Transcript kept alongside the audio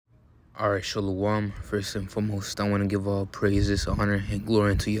Alright, Shalom. First and foremost, I want to give all praises, honor, and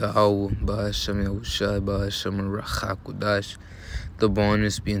glory to Yahweh, Ba'ashem Yahushai, Ba'ashem Rachakudash. The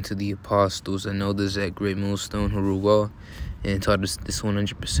bonus being to the apostles and elders at Great Millstone, Haruah, and taught us this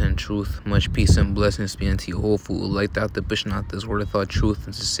 100% truth. Much peace and blessings be unto you, hopeful who liked out the pushing out this word of thought, truth,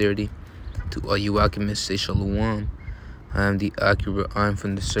 and sincerity. To all you alchemists, say Shalom. I am the accurate I'm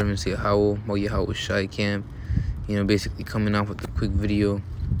from the servants of Yahweh, Yahushai camp. Basically coming out with a quick video.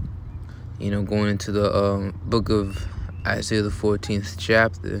 Going into the book of Isaiah, the 14th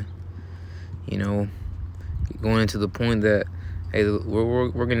chapter, going into the point that, hey,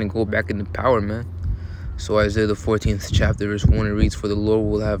 we're going to go back into power, man. So Isaiah, the 14th chapter, verse 1, it reads, "For the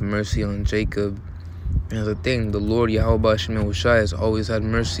Lord will have mercy on Jacob." And the thing, the Lord, Yahweh Ba'ashem Yahushai, has always had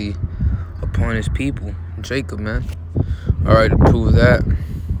mercy upon his people, Jacob, man. All right, to prove that,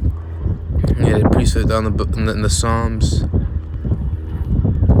 the precept down in the Psalms.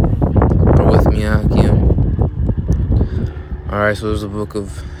 With me, Hakim. Alright, so there's the book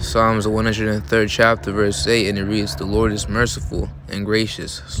of Psalms, the 103rd chapter, verse 8, and it reads, "The Lord is merciful and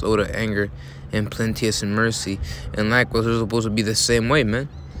gracious, slow to anger, and plenteous in mercy." And likewise, we're supposed to be the same way, man.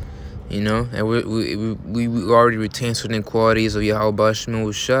 And we already retain certain qualities of Yahweh Ba'ashem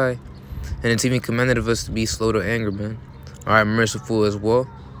Yahushai, and it's even commanded of us to be slow to anger, man. Alright, merciful as well.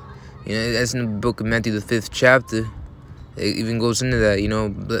 That's in the book of Matthew, the 5th chapter. It even goes into that,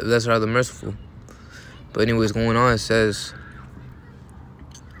 blessed are the merciful. But anyways, going on, it says,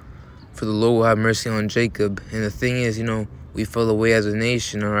 "For the Lord will have mercy on Jacob." And the thing is, we fell away as a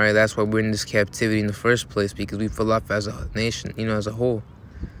nation, all right? That's why we're in this captivity in the first place, because we fell off as a nation, as a whole.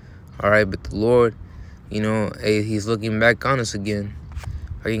 All right, but the Lord, hey, he's looking back on us again.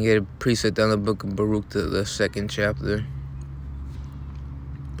 I can get a precept down the book of Baruch, the 2nd chapter.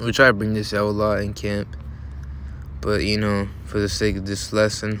 We'll try to bring this out a lot in camp. But, for the sake of this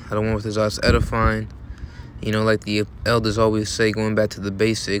lesson, I don't want this us edifying. Like the elders always say, going back to the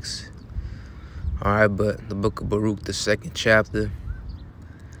basics. All right, but the book of Baruch, the 2nd chapter,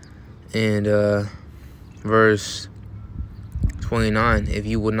 and verse 29, "If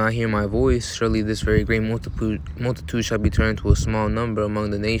you will not hear my voice, surely this very great multitude shall be turned to a small number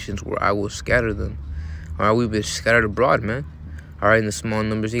among the nations where I will scatter them." All right, we've been scattered abroad, man. All right, in the small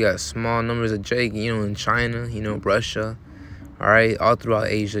numbers, you got small numbers of Jake, in China, Russia, all right, all throughout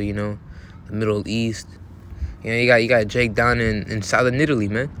Asia, the Middle East. You got Jake down in southern Italy,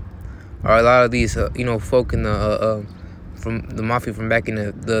 man. All right, a lot of these, folk in the from the mafia from back in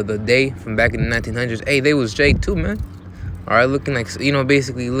the day, from back in the 1900s. Hey, they was Jake too, man. All right, looking like,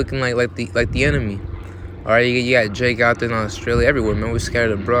 basically looking like the enemy. All right, you got Jake out there in Australia, everywhere, man. We're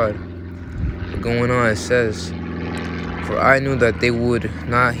scattered abroad. But going on, it says, "For I knew that they would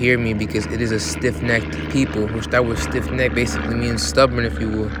not hear me, because it is a stiff-necked people," which that word stiff-necked basically means stubborn, if you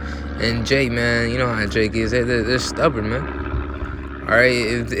will. And Jake, man, you know how Jake is. They're stubborn, man. All right,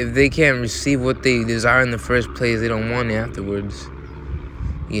 if they can't receive what they desire in the first place, they don't want it afterwards.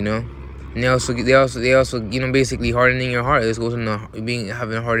 And they also basically hardening your heart. This goes into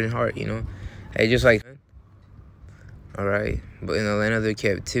having a hardened heart. Hey, just like. All right, but in the land of their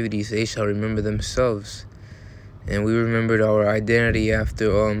captivities, they shall remember themselves. And we remembered our identity after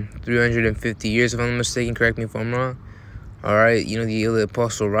 350 years, if I'm not mistaken. Correct me if I'm wrong. All right, the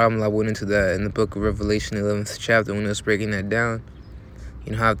Apostle Ramla went into that in the book of Revelation, 11th chapter, when he was breaking that down.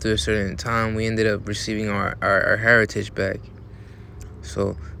 After a certain time, we ended up receiving our heritage back.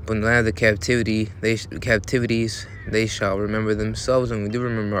 So, but in the land of the captivities, they shall remember themselves, and we do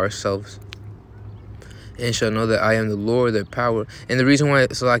remember ourselves. And shall know that I am the Lord, their power. And the reason why,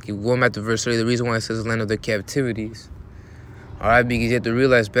 so like going back to verse 30, the reason why it says the land of their captivities. All right, because you have to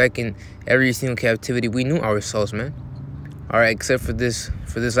realize back in every single captivity, we knew ourselves, man. All right, except for this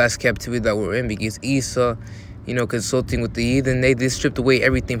last captivity that we're in, because Esau, consulting with the heathen, they stripped away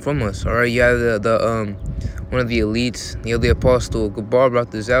everything from us. All right, you had the one of the elites, the apostle Gabar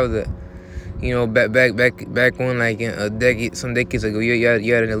brought this out that, back when, like some decades ago, you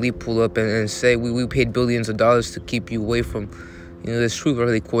had an elite pull up and say we paid billions of dollars to keep you away from, this truth.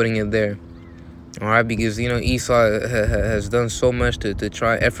 Really quoting it there. All right, because Esau has done so much to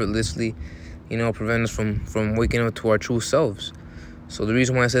try effortlessly, prevent us from waking up to our true selves. So the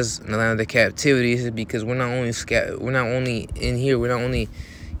reason why it says in the land of the captivity is because we're not only in here, we're not only,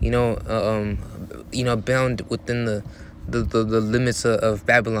 bound within the limits of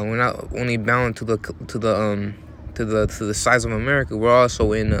Babylon. We're not only bound to the size of America. We're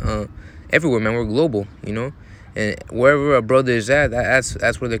also in everywhere, man. We're global, and wherever a brother is at,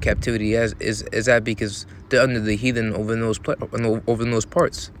 that's where their captivity is at, because they're under the heathen over those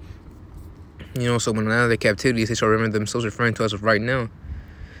parts. So when out of their captivity, they shall remember themselves, referring to us right now.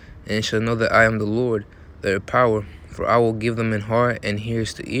 and shall know that I am the Lord, their power. For I will give them an heart and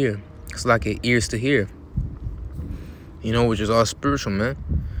ears to hear. It's like ears to hear. You know, which is all spiritual, man.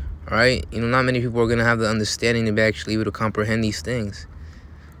 All right? You know, not many people are going to have the understanding to be actually able to comprehend these things.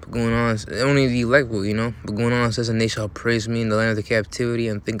 But going on, only the elect will, you know. But going on, it says, and they shall praise me in the land of the captivity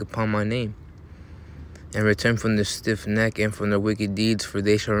and think upon my name. And return from their stiff neck and from their wicked deeds, for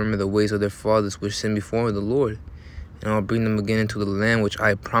they shall remember the ways of their fathers which sinned before the Lord. And I will bring them again into the land which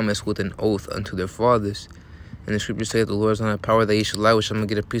I promised with an oath unto their fathers. And the scriptures say that the Lord is not a power that he should lie, which I'm going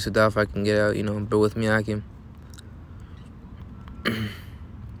to get a piece of that if I can get out, you know. Bear with me, I can.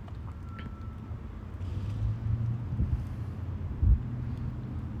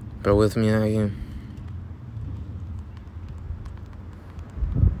 Bear with me, I can.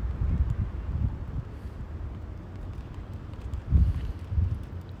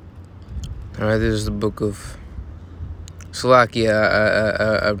 Alright, this is the book of Salakia.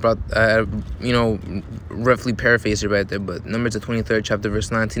 I you know, roughly paraphrased it right there, but Numbers the 23rd chapter,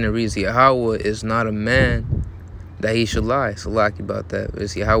 verse 19, it reads, Yahweh is not a man that he should lie. Salakia about that.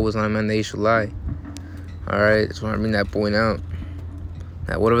 It's Yahweh is not a man that he should lie. Alright, just want to bring that point out.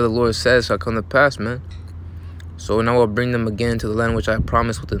 That whatever the Lord says shall come to pass, man. So now I'll bring them again to the land which I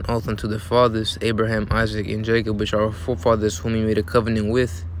promised with an oath unto their fathers, Abraham, Isaac, and Jacob, which are our forefathers, whom he made a covenant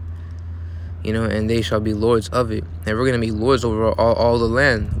with. You know, and they shall be lords of it. And we're going to be lords over all the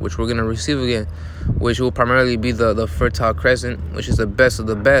land, which we're going to receive again, which will primarily be the Fertile Crescent, which is the best of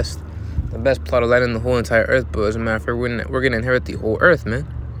the best plot of land in the whole entire earth. But as a matter of fact, we're gonna inherit the whole earth, man.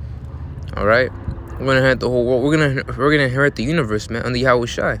 All right, we're gonna inherit the whole world. We're gonna inherit the universe, man, under Yahweh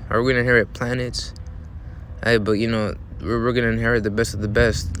Shai. We're gonna inherit planets. Hey, but you know, we're gonna inherit the best of the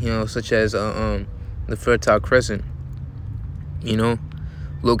best. You know, such as the Fertile Crescent. You know,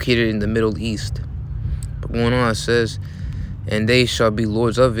 located in the Middle East. But going on, it says, and they shall be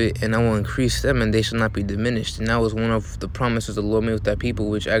lords of it, and I will increase them, and they shall not be diminished. And that was one of the promises the Lord made with that people,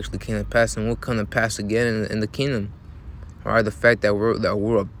 which actually came to pass and will come to pass again in the kingdom. All right, the fact that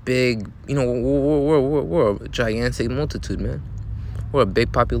we're a big, you know, we're a gigantic multitude, man. We're a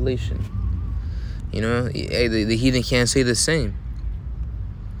big population. You know, hey, the heathen can't say the same.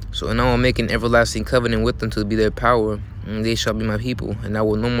 So now I'll make an everlasting covenant with them to be their power, and they shall be my people, and I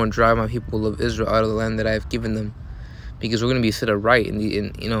will no more drive my people of Israel out of the land that I have given them, because we're going to be set upright in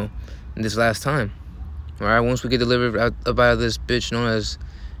this last time. All right, once we get delivered up out of this bitch known as,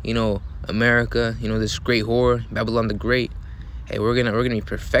 you know, America, you know, this great whore, Babylon the Great. Hey, we're gonna be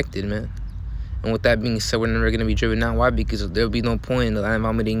perfected, man. And with that being said, we're never gonna be driven out. Why? Because there'll be no point in the land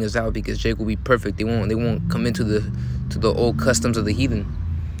vomiting us out, because Jake will be perfect. They won't come into the old customs of the heathen.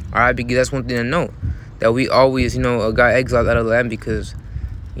 All right, because that's one thing to know, that we always, you know, got exiled out of the land because,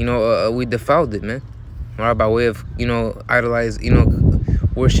 you know, we defiled it, man. All right, by way of, you know,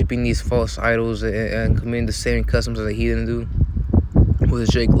 worshiping these false idols and committing the same customs as the heathen do. With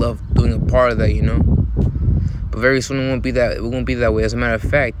Jake Love doing a part of that, you know. But very soon it won't be that way. As a matter of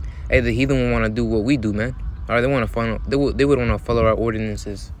fact, hey, the heathen will want to do what we do, man. All right, they would want to follow our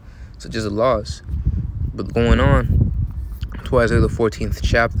ordinances, such as the laws. But going on to Isaiah the 14th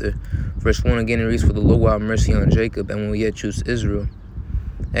chapter, verse 1 again, it reads, for the Lord will have mercy on Jacob and will yet choose Israel.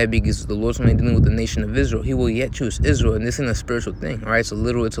 Hey, because the Lord's only dealing with the nation of Israel, he will yet choose Israel, and this isn't a spiritual thing. All right, it's a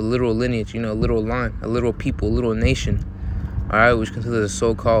literal lineage, you know, a literal line, a literal people, a literal nation. All right, which consists of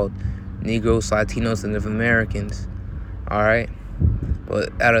so-called Negroes, Latinos, and Native Americans. All right,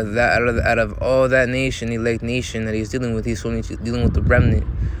 but out of all that nation, the elect nation that he's dealing with, he's only dealing with the remnant.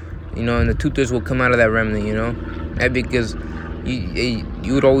 You know, and the two-thirds will come out of that remnant. You know, and because you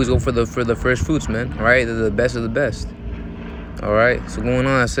would always go for the first fruits, man. All right, they're the best of the best. All right, so going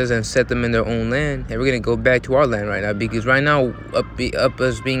on, it says, and set them in their own land. And we're gonna go back to our land right now, because right now, up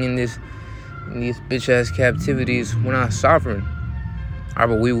us being in these bitch-ass captivities, we're not sovereign. All right,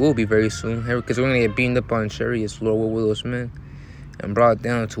 but we will be very soon, because we're going to get beamed up on chariots, Lord will us, man, and brought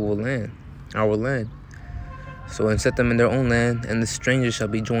down to our land. So, and set them in their own land, and the strangers shall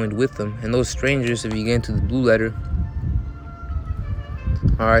be joined with them. And those strangers, if you get into the blue letter,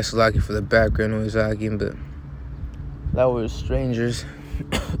 all right, so lucky for the background noise, again, but that was strangers.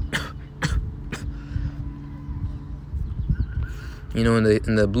 You know,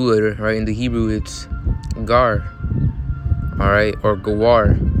 in the blue letter, right? In the Hebrew, it's Gar, all right, or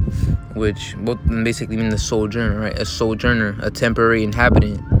Gawar, which both basically mean the sojourner, right? A sojourner, a temporary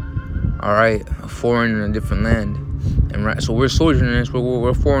inhabitant, all right, a foreigner in a different land, and right. So we're sojourners,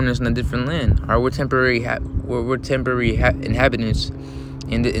 we're foreigners in a different land. All right, we're temporary inhabitants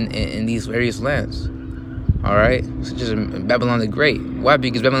in these various lands. All right, such as Babylon the Great. Why?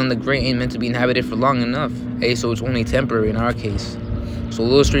 Because Babylon the Great ain't meant to be inhabited for long enough. Hey, so it's only temporary in our case. So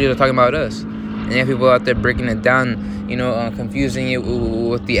those strangers are talking about us. And you have people out there breaking it down, you know, confusing it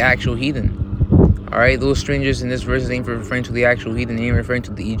with the actual heathen. All right, those strangers in this verse ain't referring to the actual heathen. They ain't referring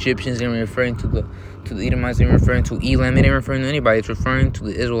to the Egyptians. They ain't referring to the Edomites. They ain't referring to Elam. They ain't referring to anybody. It's referring to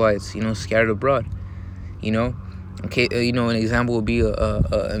the Israelites, you know, scattered abroad. You know, okay, you know, an example would be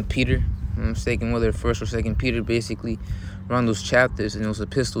in Peter. I'm mistaken, whether First or Second Peter, basically around those chapters and those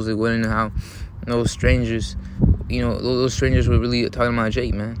epistles, it went into how those strangers, you know, those strangers were really talking about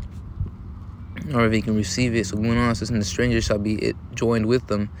Jake, man. Or if they can receive it. So going on, says, and the strangers shall be joined with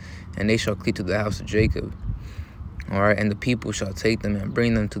them, and they shall cleave to the house of Jacob. All right, and the people shall take them and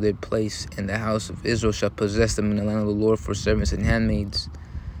bring them to their place, and the house of Israel shall possess them in the land of the Lord for servants and handmaids.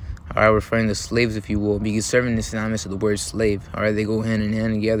 All right, referring to slaves, if you will, because servant is synonymous with the word slave. All right, they go hand in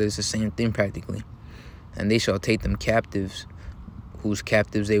hand together. It's the same thing practically. And they shall take them captives, whose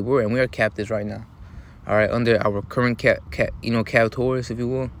captives they were, and we are captives right now. All right, under our current captors, if you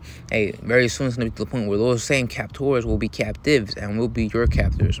will. Hey, very soon it's gonna be to the point where those same captors will be captives and will be your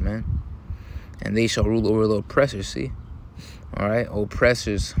captors, man. And they shall rule over the oppressors. See, all right,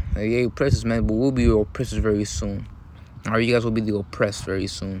 oppressors. Hey, oppressors, man, but we'll be your oppressors very soon. All right, you guys will be the oppressed very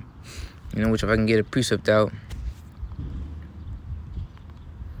soon. You know, which if I can get a precept out,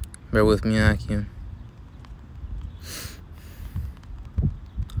 bear with me, I can.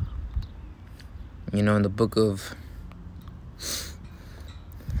 You know, in the book of,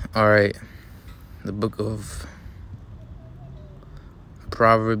 all right, the book of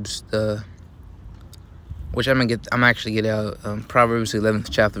Proverbs, which I'm actually get out, Proverbs 11th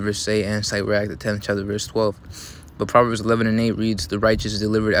chapter verse 8 and Sirach the 10th chapter verse 12. But Proverbs 11 and 8 reads, the righteous is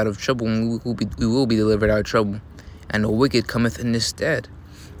delivered out of trouble, and we will be delivered out of trouble, and the wicked cometh in his stead.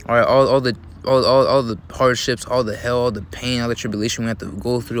 All right, all the hardships, all the hell, all the pain, all the tribulation we have to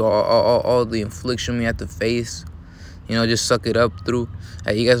go through, all the infliction we have to face, you know, just suck it up through.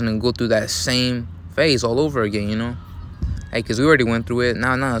 Hey, you guys are gonna go through that same phase all over again, you know. Hey, because we already went through it.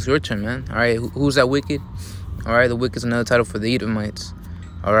 Now it's your turn, man. All right, who's that wicked? All right, the wicked is another title for the Edomites.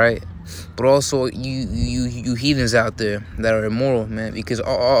 All right, but also you heathens out there that are immoral, man, because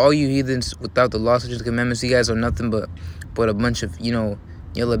all you heathens without the law, such as the commandments, you guys are nothing but a bunch of, you know,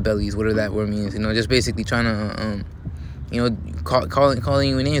 yellow bellies, whatever that word means, you know, just basically trying to, you know, calling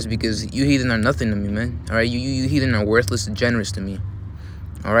you names, because you heathen are nothing to me, man. All right, you heathen are worthless and generous to me.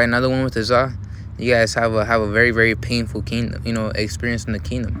 All right, another one with the Zah, you guys have a very, very painful kingdom, you know, experience in the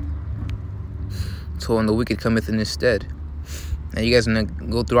kingdom. So when the wicked cometh in his stead, and you guys are gonna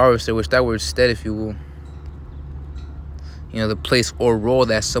go through our stead, which that word stead, if you will, you know, the place or role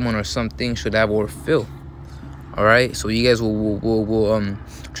that someone or something should have or fill. All right, so you guys will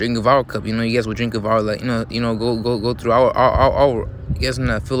drink of our cup. You know, you guys will drink of our, like, you know, go through our. You guys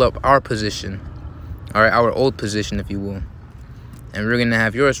gonna fill up our position. All right, our old position, if you will, and we're gonna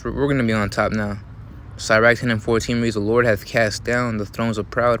have yours. We're gonna be on top now. Sirach 10 and 14 reads, the Lord hath cast down the thrones of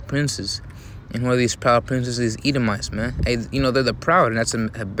proud princes. And who are these proud princes? These Edomites, man. Hey, you know, they're the proud, and that's in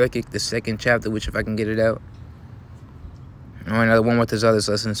Habakkuk, the 2nd chapter, which if I can get it out. All right, another one with this other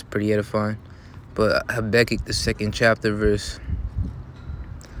lesson is pretty edifying. But Habakkuk, the 2nd chapter, verse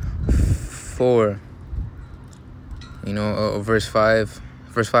 4, you know, verse 5.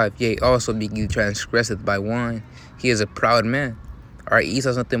 Verse 5, yea, also be he transgresseth by wine. He is a proud man. All right,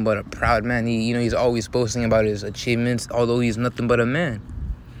 Esau's nothing but a proud man. You know, he's always boasting about his achievements, although he's nothing but a man.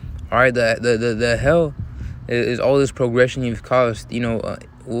 All right, the hell is all this progression you've caused. You know,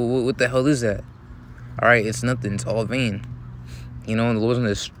 what the hell is that? All right, it's nothing. It's all vain. You know, the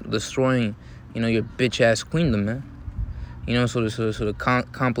Lord's destroying, you know, your bitch ass queendom, man. You know, so to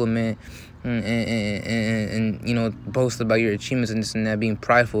compliment and you know, boast about your achievements and this and that, being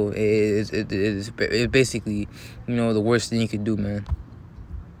prideful is basically, you know, the worst thing you could do, man.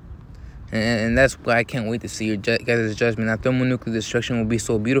 And that's why I can't wait to see your guys' judgment. That thermonuclear destruction will be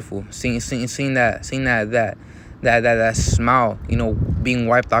so beautiful. Seeing that smile, you know, being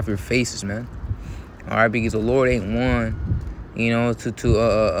wiped off your faces, man. All right, because the Lord ain't one, you know,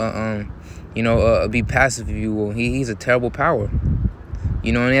 be passive, if you will. He's a terrible power,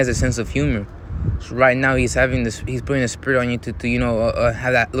 you know, and he has a sense of humor. So right now he's putting a spirit on you to you know,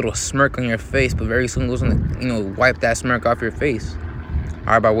 have that little smirk on your face, but very soon he's gonna, you know, wipe that smirk off your face.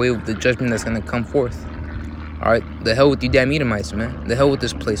 All right, by way of the judgment that's gonna come forth. All right, the hell with you damn Edomites, man. The hell with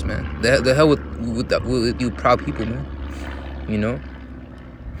this place, man. The hell with you proud people, man. You know.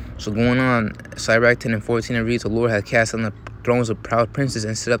 So going on, Sirach 10 and 14 it reads, the Lord hath cast on the thrones of proud princes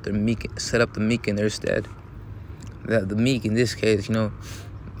and set up the meek in their stead. The meek in this case, you know,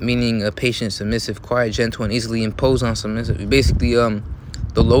 meaning a patient, submissive, quiet, gentle, and easily imposed on submissive. Basically, the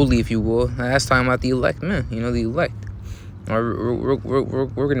lowly, if you will. That's talking about the elect, man. You know, the elect.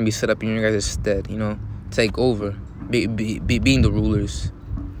 We're gonna be set up in your guys' stead, you know, take over, being the rulers.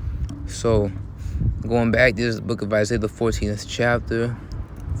 So, going back, this is the book of Isaiah, the 14th chapter,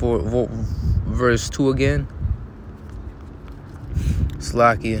 verse 2 again.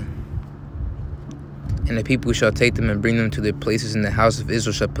 Slakia. And the people shall take them and bring them to their places in the house of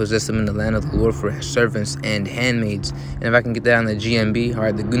Israel, shall possess them in the land of the Lord for servants and handmaids. And if I can get that on the GMB, all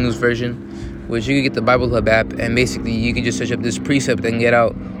right, the Good News version, which you can get the Bible Hub app, and basically you can just search up this precept and get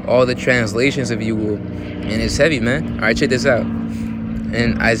out all the translations, if you will. And it's heavy, man. All right, check this out.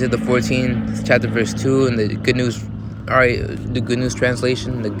 In Isaiah the 14th chapter, verse 2, and the Good News, all right, the Good News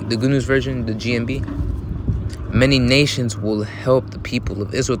translation, the Good News version, the GMB. Many nations will help the people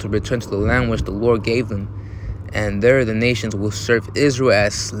of Israel to return to the land which the Lord gave them, and there the nations will serve Israel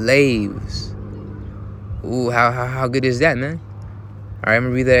as slaves. Ooh, how good is that, man? All right, I'm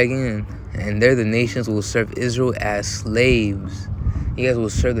gonna read that again. And there the nations will serve Israel as slaves. You guys will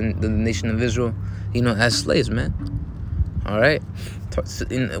serve the nation of Israel, you know, as slaves, man. All right.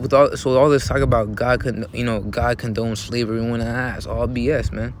 With all this talk about God condones slavery, when that's all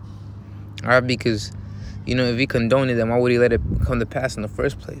BS, man. All right, because, you know, if he condoned it, then why would he let it come to pass in the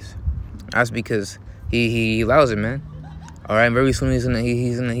first place? That's because he allows it, man. All right, very soon he's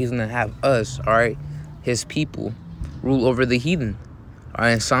gonna have us, all right, his people, rule over the heathen. All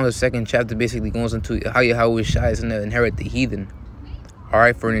right, and Psalms the 2nd chapter basically goes into how Yahweh Shai is gonna inherit the heathen, all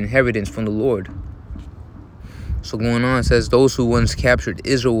right, for an inheritance from the Lord. So going on, it says, those who once captured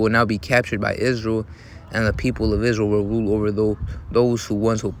Israel will now be captured by Israel, and the people of Israel will rule over those who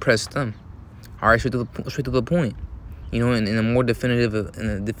once oppressed them. All right, straight to the point, you know, in a more definitive,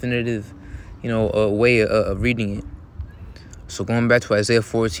 you know, way of reading it. So going back to Isaiah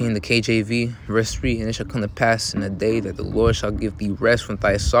 14, the KJV, verse 3, and it shall come to pass in the day that the Lord shall give thee rest from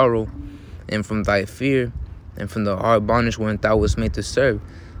thy sorrow, and from thy fear, and from the hard bondage wherein thou wast made to serve.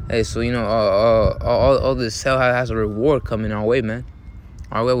 Hey, so, you know, all this hell has a reward coming our way, man.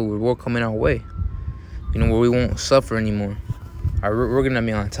 Our reward coming our way. You know, where we won't suffer anymore. All right, we're going to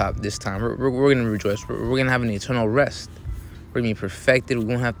be on top this time. We're going to rejoice. We're going to have an eternal rest. We're going to be perfected. We're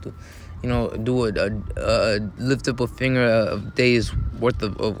going to have to, you know, do lift up a finger of days worth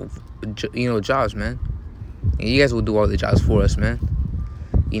of you know, jobs, man. And you guys will do all the jobs for us, man.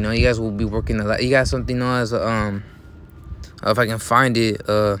 You know, you guys will be working a lot. You got something known as if I can find it,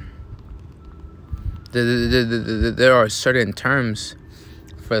 there are certain terms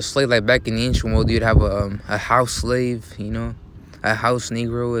for a slave. Like back in the ancient world, you'd have a house slave, you know, a house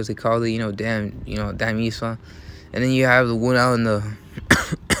Negro, as they call it, you know, damn Esau. And then you have the one out in the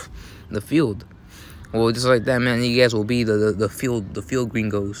the field. Well, just like that, man, you guys will be the field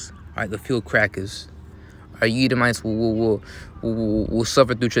gringos, all right, the field crackers. Our Edomites will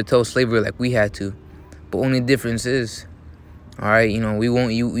suffer through chattel slavery like we had to, but only difference is, all right, you know, you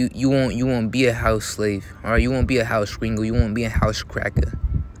won't be a house slave, all right, you won't be a house gringo, you won't be a house cracker,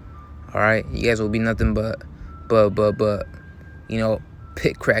 all right, you guys will be nothing but you know,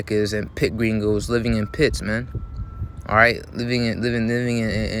 pit crackers and pit gringos living in pits, man. All right, living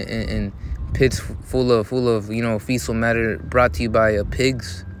in pits full of you know, fecal matter brought to you by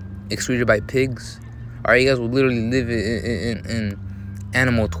pigs, excreted by pigs. All right, you guys will literally live in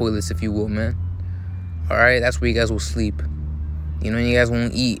animal toilets, if you will, man. All right, that's where you guys will sleep. You know, you guys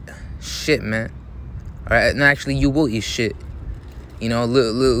won't eat shit, man. All right, and actually, you will eat shit. You know,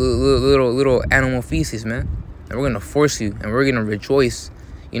 little animal feces, man. And we're gonna force you, and we're gonna rejoice,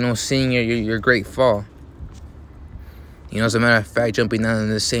 you know, seeing your great fall. You know, as a matter of fact, jumping down in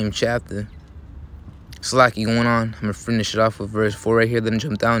the same chapter, Slacky going on, I'm gonna finish it off with verse 4 right here. Then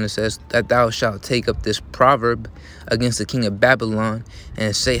jump down. It says that thou shalt take up this proverb against the king of Babylon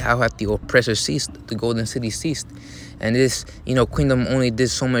and say, how hath the oppressor ceased, the golden city ceased. And this, you know, kingdom only did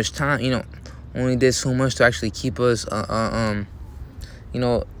so much time, you know, only did so much to actually keep us you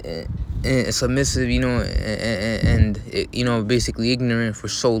know, submissive, you know, and you know, basically ignorant for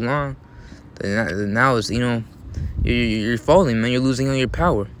so long. Now it's, you know, you're falling, man. You're losing all your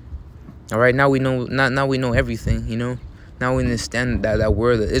power. All right, now we know. Now we know everything. You know, now we understand that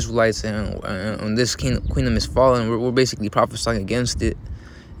we're the Israelites, and this kingdom is falling. We're basically prophesying against it,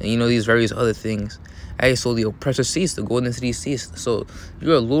 and you know, these various other things. Hey, so the oppressor ceased, the golden city ceased. So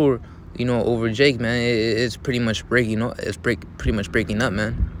your allure, you know, over Jake, man, it's pretty much breaking. You know, it's pretty much breaking up,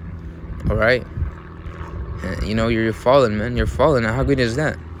 man. All right, and, you know, you're falling, man. You're falling. Now, how good is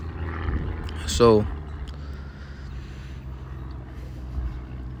that? So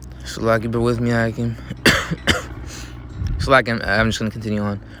like, bear with me, I can. So like, I'm just gonna continue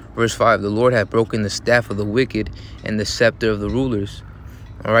on. Verse 5: the Lord hath broken the staff of the wicked and the scepter of the rulers.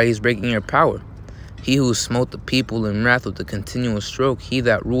 All right, he's breaking your power. He who smote the people in wrath with a continual stroke, he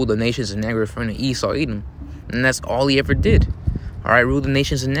that ruled the nations in anger from the Esau, Edom. And that's all he ever did. All right, ruled the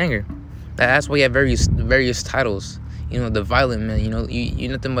nations in anger. That's why he had various titles. You know, the violent man. You know,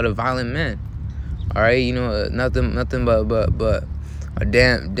 you're nothing but a violent man. All right, you know, nothing but a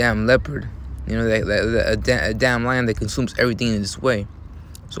damn leopard. You know, a damn lion that consumes everything in its way.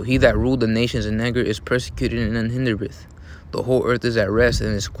 So he that ruled the nations in anger is persecuted and unhindereth. The whole earth is at rest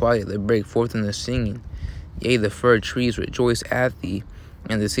and is quiet. They break forth in the singing. Yea, the fir trees rejoice at thee,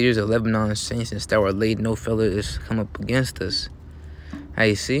 and the cedars of Lebanon sing, since thou art laid, no fellow is come up against us. How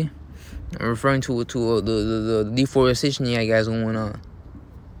you see? I'm referring to the deforestation you guys going on.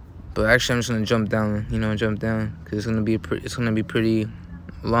 But actually, I'm just gonna jump down. You know, because it's gonna be pretty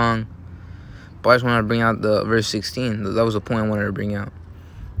long. But I just wanted to bring out the verse 16. That was the point I wanted to bring out.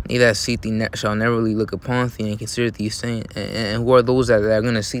 He that seeth thee shall narrowly look upon thee and consider thee saying. And who are those that are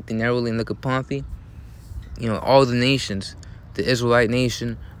going to seek thee narrowly and look upon thee? You know, all the nations, the Israelite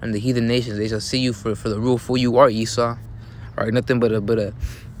nation and the heathen nations, they shall see you for the real fool you are, Esau. All right, nothing but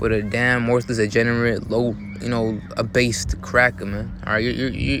a damn worthless, degenerate, low, you know, a based cracker, man. All right,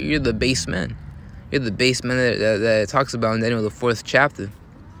 you're the base man. You're the base man that it talks about in Daniel, the 4th chapter.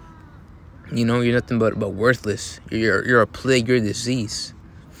 You know, you're nothing but worthless. You're a plague. You're a disease.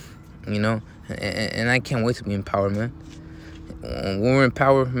 You know, and I can't wait to be in power, man. When we're in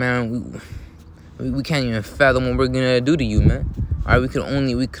power, man, we can't even fathom what we're gonna do to you, man. All right, we could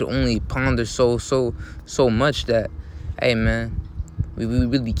only ponder so much that, hey, man, we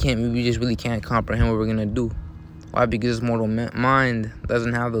just really can't comprehend what we're gonna do. Why? Because this mortal mind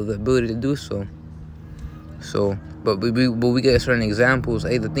doesn't have the ability to do so. But we get certain examples.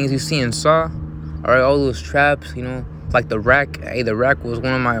 Hey, the things you see and saw, all right, all those traps, you know. Like the rack, hey, the rack was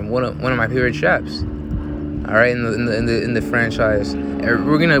one of my favorite traps. All right, in the franchise, and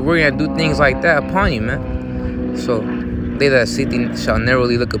we're gonna do things like that upon you, man. So they that see thee shall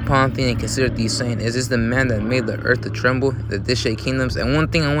narrowly look upon thee and consider thee, saying, is this the man that made the earth to tremble, that did shake kingdoms? And one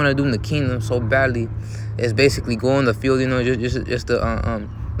thing I want to do in the kingdom so badly is basically go in the field, you know, just to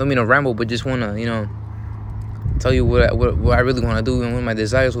don't mean to ramble, but just wanna, you know, tell you what I really want to do, and one of my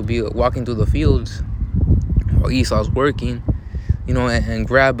desires will be walking through the fields while Esau's working, you know, and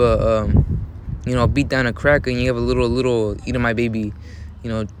grab you know, beat down a cracker, and you have a little Edomite baby, you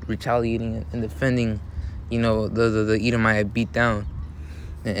know, retaliating and defending, you know, the Edomite I beat down,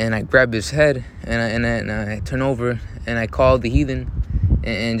 and I grab his head, and I turn over, and I call the heathen,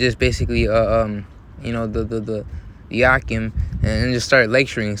 and just basically, you know, the him, and just start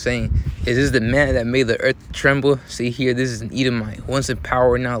lecturing, saying, is this the man that made the earth tremble? See here, this is an Edomite, once in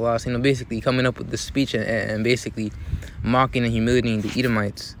power, now lost. You know, basically coming up with this speech and basically mocking and humiliating the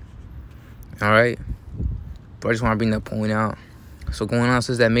Edomites. All right, but I just want to bring that point out. So going on,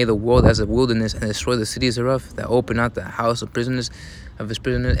 says that made the world as a wilderness and destroy the cities thereof, that open out the house of prisoners of his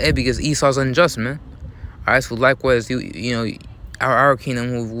prisoners. Hey, because Esau's unjust, man. All right, so likewise, you know, our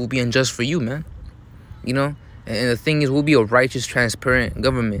kingdom will be unjust for you, man. You know. And the thing is, we'll be a righteous, transparent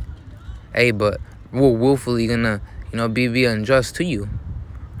government. Hey, but we're willfully gonna, you know, be unjust to you.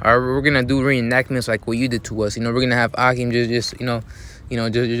 All right, we're gonna do reenactments like what you did to us. You know, we're gonna have Akim just you know,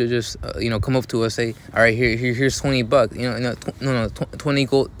 come up to us, say, all right, here's $20. You know, no, 20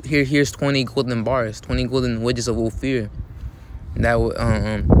 gold. Here's 20 golden bars, 20 golden wedges of Ophir. That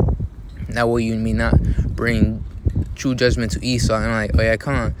way you and me not bring true judgment to Esau. And I'm like, oh yeah,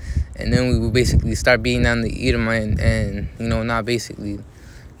 come on. And then we will basically start beating down the Edomite and you know, not basically,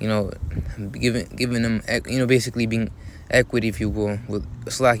 you know, giving them, you know, basically being equity, if you will, with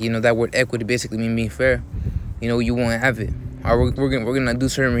slack. You know, that word equity basically means being fair. You know, you won't have it. Or we're gonna do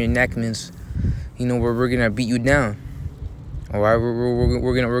certain reenactments, you know, where we're gonna beat you down. All right,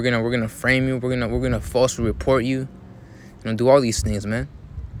 we're gonna frame you. We're gonna falsely report you. You know, do all these things, man.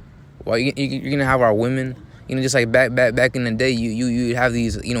 Well, you're gonna have our women. You know, just like back in the day, you have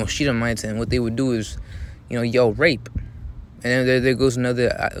these, you know, Shedemites, and what they would do is, you know, yell rape, and then there goes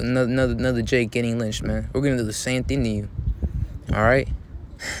another Jake getting lynched, man. We're gonna do the same thing to you. All right,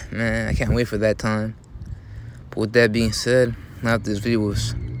 man. I can't wait for that time. But with that being said, I hope this video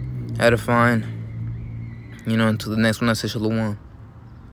was edifying. You know, until the next one, I say shalom.